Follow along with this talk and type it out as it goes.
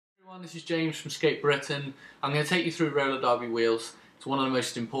Everyone, this is James from Skate Britain. I'm going to take you through roller derby wheels. It's one of the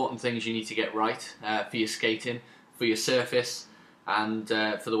most important things you need to get right for your skating, for your surface, and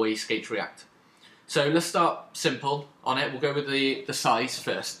for the way your skates react. So let's start simple on it. We'll go with the size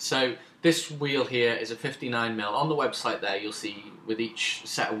first. So this wheel here is a 59mm. On the website there you'll see with each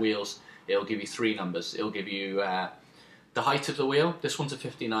set of wheels it'll give you three numbers. It'll give you the height of the wheel. This one's a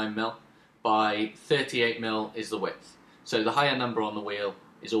 59mm by 38mm is the width. So the higher number on the wheel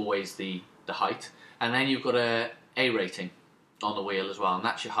is always the height, and then you've got a rating on the wheel as well, and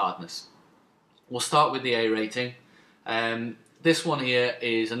that's your hardness. We'll start with the A rating. This one here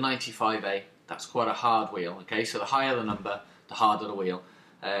is a 95A. That's quite a hard wheel. Okay, so the higher the number, the harder the wheel.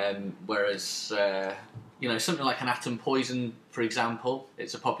 Whereas you know, something like an Atom Poison, for example,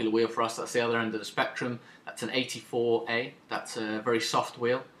 it's a popular wheel for us. That's the other end of the spectrum. That's an 84A. That's a very soft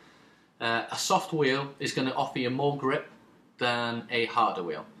wheel. A soft wheel is going to offer you more grip than a harder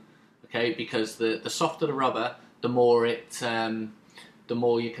wheel, okay? Because the softer the rubber, the more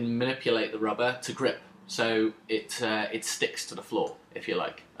you can manipulate the rubber to grip, so it sticks to the floor, if you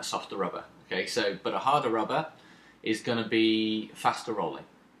like. A softer rubber, okay? So, but a harder rubber is going to be faster rolling.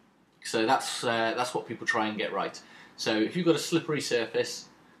 So that's what people try and get right. So if you've got a slippery surface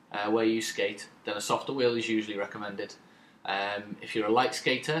where you skate, then a softer wheel is usually recommended. If you're a light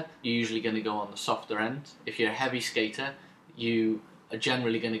skater, you're usually going to go on the softer end. If you're a heavy skater, you are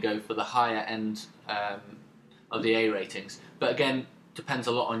generally going to go for the higher end of the A ratings. But again, depends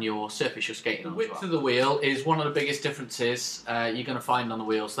a lot on your surface you're skating on. The width of the wheel is one of the biggest differences you're going to find on the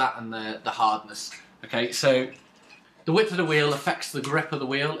wheels, that and the hardness. Okay, so the width of the wheel affects the grip of the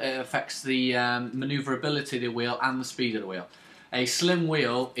wheel, it affects the manoeuvrability of the wheel and the speed of the wheel. A slim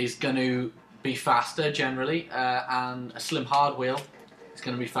wheel is going to be faster generally, and a slim hard wheel is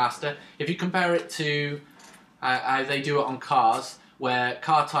going to be faster. If you compare it to how they do it on cars, where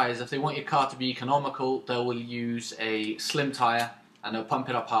car tyres, if they want your car to be economical, they will use a slim tyre and they'll pump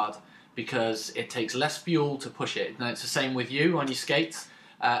it up hard because it takes less fuel to push it. Now it's the same with you on your skates.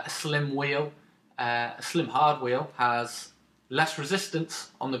 A slim wheel, a slim hard wheel has less resistance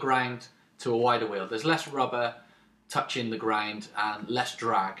on the ground to a wider wheel. There's less rubber touching the ground and less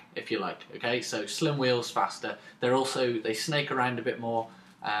drag, if you like. Okay, so slim wheels faster. They snake around a bit more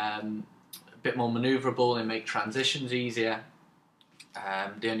manoeuvrable. They make transitions easier.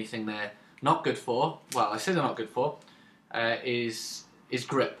 The only thing they're not good for, well, I say they're not good for, is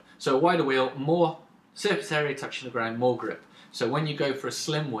grip. So a wider wheel, more surface area touching the ground, more grip. So when you go for a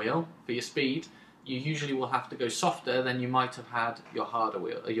slim wheel for your speed, you usually will have to go softer than you might have had your harder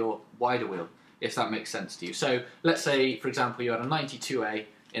wheel, or your wider wheel, if that makes sense to you. So let's say, for example, you had a 92A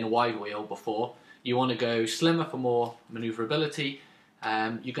in a wide wheel before. You want to go slimmer for more manoeuvrability.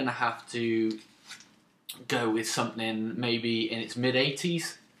 You're going to have to go with something maybe in its mid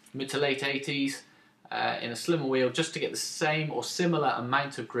to late 80s, in a slimmer wheel, just to get the same or similar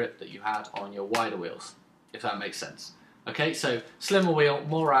amount of grip that you had on your wider wheels, if that makes sense. Okay, so slimmer wheel,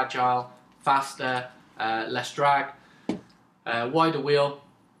 more agile, faster, less drag. Wider wheel,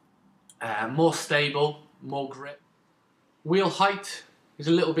 more stable, more grip. Wheel height is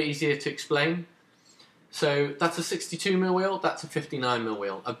a little bit easier to explain. So that's a 62mm wheel, that's a 59mm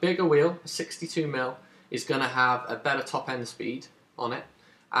wheel. A bigger wheel, a 62mm, is going to have a better top end speed on it,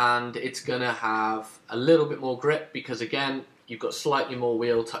 and it's going to have a little bit more grip because, again, you've got slightly more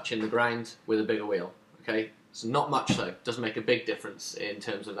wheel touching the ground with a bigger wheel. Okay, so not much though, doesn't make a big difference in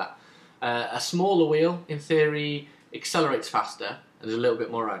terms of that. A smaller wheel, in theory, accelerates faster and is a little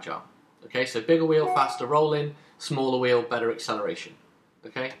bit more agile. Okay, so bigger wheel, faster rolling, smaller wheel, better acceleration.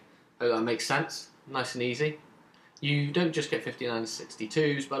 Okay, hope that makes sense. Nice and easy. You don't just get 59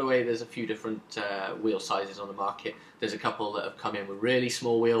 62s, by the way. There's a few different wheel sizes on the market. There's a couple that have come in with really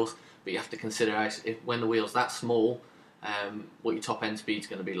small wheels, but you have to consider when the wheel's that small, what your top end speed's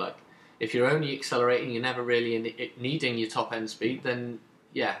going to be like. If you're only accelerating, you're never really needing your top end speed, then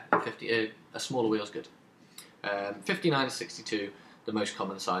yeah, a smaller wheel's good. 59 to 62, the most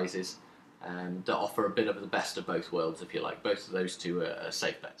common sizes, that offer a bit of the best of both worlds, if you like. Both of those two are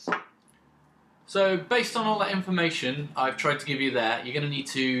safe bets. So based on all that information I've tried to give you there, you're going to need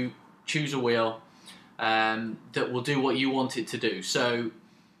to choose a wheel that will do what you want it to do. So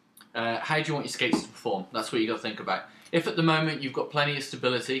how do you want your skates to perform? That's what you've got to think about. If at the moment you've got plenty of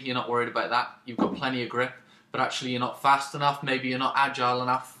stability, you're not worried about that, you've got plenty of grip, but actually you're not fast enough, maybe you're not agile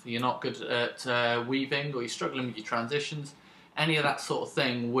enough, you're not good at weaving, or you're struggling with your transitions, any of that sort of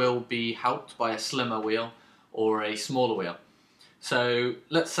thing will be helped by a slimmer wheel or a smaller wheel. So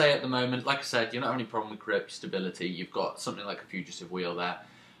let's say at the moment, like I said, you're not having any problem with grip, stability, you've got something like a Fugitive wheel there.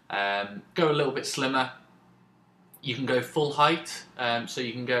 Go a little bit slimmer, You can go full height, so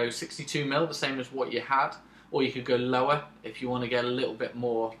you can go 62mm, the same as what you had, or you could go lower if you want to get a little bit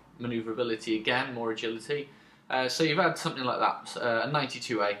more manoeuvrability again, more agility. So you've had something like that, a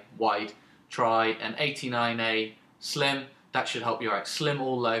 92A wide, try an 89A slim, that should help you out. Slim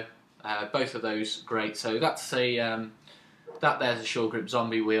or low, both of those great. So that's there's a Shore Grip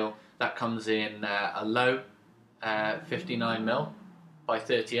Zombie wheel. That comes in a low 59mm by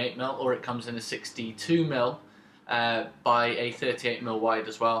 38mm, or it comes in a 62mm by a 38mm wide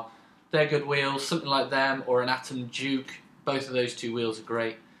as well. They're good wheels, something like them, or an Atom Duke. Both of those two wheels are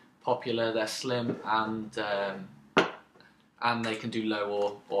great, popular. They're slim and they can do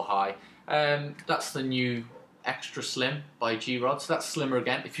low or high. That's the new Extra Slim by G-Rod, so that's slimmer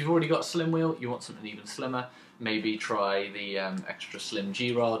again. If you've already got a slim wheel, you want something even slimmer, maybe try the Extra Slim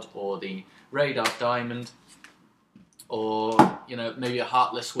G-Rod or the Radar Diamond, or maybe a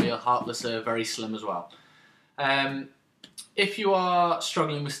Heartless wheel. Heartless are very slim as well. If you are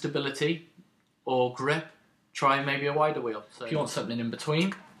struggling with stability or grip, try maybe a wider wheel. So if you want something in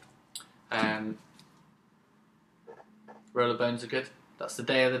between, roller bones are good. That's the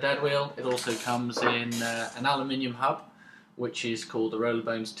Day of the Dead wheel. It also comes in an aluminium hub, which is called the Roller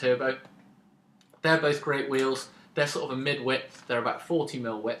Bones Turbo. They're both great wheels. They're sort of a mid-width. They're about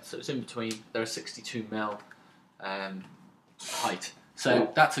 40mm width, so it's in between. They're a 62mm height.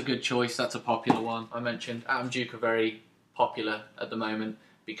 So that's a good choice. That's a popular one. I mentioned Atom Duke are very popular at the moment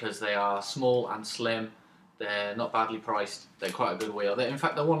because they are small and slim. They're not badly priced. They're quite a good wheel. In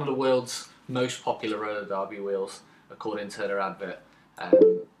fact, they're one of the world's most popular roller derby wheels, according to their advert.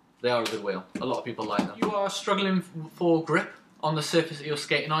 They are a good wheel. A lot of people like them. You are struggling for grip on the surface that you're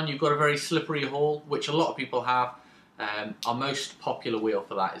skating on. You've got a very slippery hull, which a lot of people have. Our most popular wheel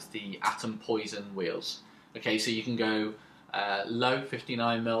for that is the Atom Poison wheels. Okay, so you can go low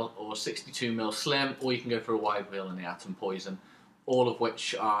 59mm or 62mm slim, or you can go for a wide wheel in the Atom Poison, all of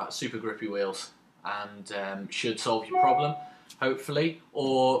which are super grippy wheels and should solve your problem, hopefully.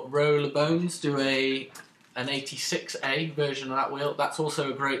 Or Roller Bones do an 86A version of that wheel. That's also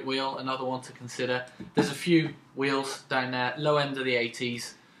a great wheel, another one to consider. There's a few wheels down there, low end of the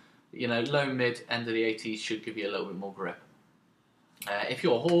 80s, low mid end of the 80s should give you a little bit more grip. If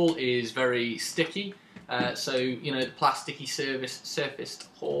your hull is very sticky, so the plasticky surfaced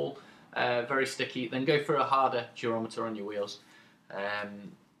hull, very sticky, then go for a harder durometer on your wheels.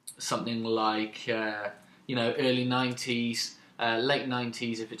 Something like early 90s, late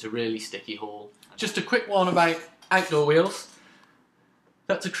 90s if it's a really sticky hull. Just a quick one about outdoor wheels.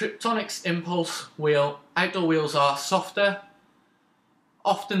 That's a Kryptonix Impulse wheel. Outdoor wheels are softer,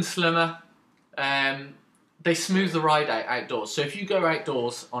 often slimmer. They smooth the ride out outdoors. So if you go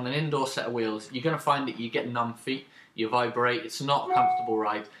outdoors on an indoor set of wheels, you're going to find that you get numb feet, you vibrate, it's not a comfortable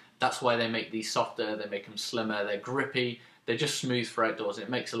ride. That's why they make these softer, they make them slimmer, they're grippy, they're just smooth for outdoors. It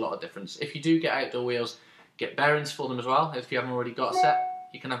makes a lot of difference. If you do get outdoor wheels, get bearings for them as well. If you haven't already got a set,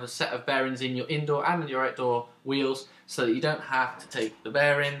 you can have a set of bearings in your indoor and your outdoor wheels so that you don't have to take the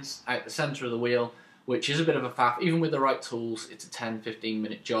bearings out the centre of the wheel, which is a bit of a faff. Even with the right tools, it's a 10-15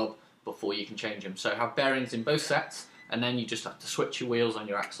 minute job before you can change them. So have bearings in both sets, and then you just have to switch your wheels on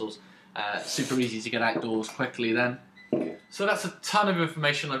your axles. Super easy to get outdoors quickly then. So that's a ton of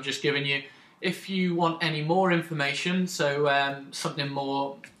information I've just given you. If you want any more information, so something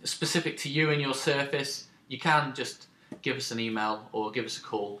more specific to you and your surface, you can just give us an email or give us a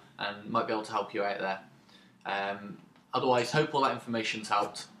call and might be able to help you out there. Otherwise, hope all that information's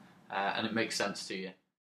helped and it makes sense to you.